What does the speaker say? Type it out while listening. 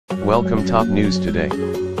Welcome top news today.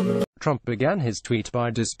 Trump began his tweet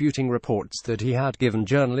by disputing reports that he had given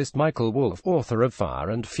journalist Michael Wolff, author of Fire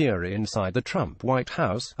and Fury Inside the Trump White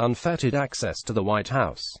House, unfettered access to the White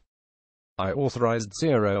House. "I authorized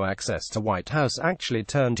zero access to White House." Actually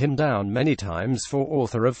turned him down many times for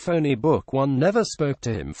author of phony book. One never spoke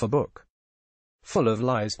to him for book. Full of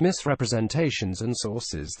lies, misrepresentations and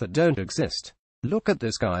sources that don't exist. Look at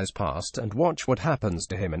this guy's past and watch what happens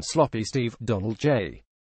to him and Sloppy Steve. Donald J.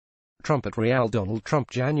 Trump at Real Donald Trump,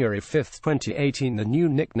 January 5, 2018. The new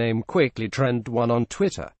nickname quickly trended one on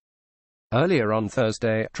Twitter. Earlier on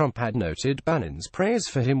Thursday, Trump had noted Bannon's praise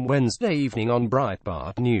for him Wednesday evening on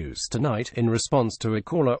Breitbart News Tonight. In response to a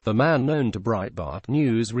caller, the man known to Breitbart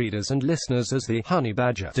News readers and listeners as the Honey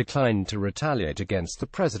Badger declined to retaliate against the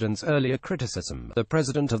president's earlier criticism. "The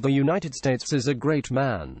President of the United States is a great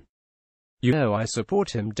man. You know I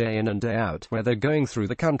support him day in and day out, whether going through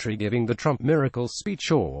the country giving the Trump miracle speech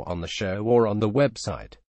or on the show or on the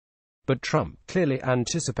website." But Trump, clearly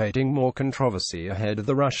anticipating more controversy ahead of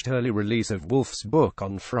the rushed early release of Wolff's book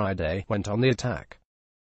on Friday, went on the attack.